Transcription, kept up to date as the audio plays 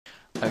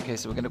Okay,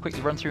 so we're going to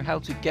quickly run through how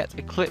to get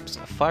Eclipse.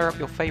 Fire up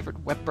your favorite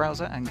web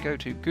browser and go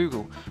to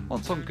Google.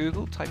 Once on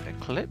Google, type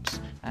Eclipse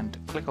and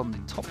click on the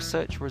top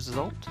search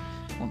result.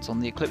 Once on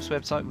the Eclipse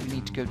website, we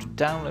need to go to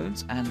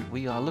Downloads, and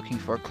we are looking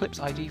for Eclipse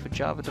ID for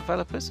Java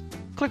developers.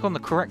 Click on the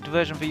correct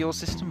version for your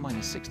system, mine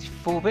is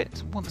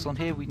 64-bit. Once on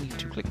here, we need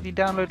to click the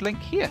download link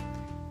here,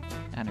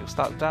 and it will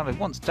start the download.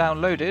 Once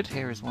downloaded,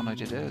 here is one I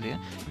did earlier,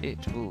 it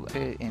will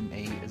appear in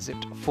a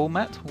zipped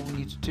format. All we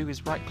need to do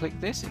is right click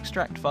this,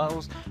 extract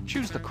files,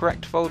 choose the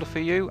correct folder for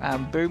you,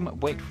 and boom,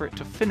 wait for it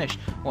to finish.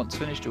 Once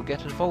finished, you'll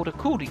get a folder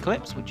called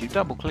Eclipse, which you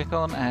double click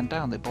on, and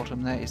down the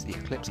bottom there is the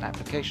Eclipse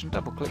application.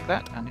 Double click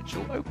that and it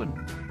shall open.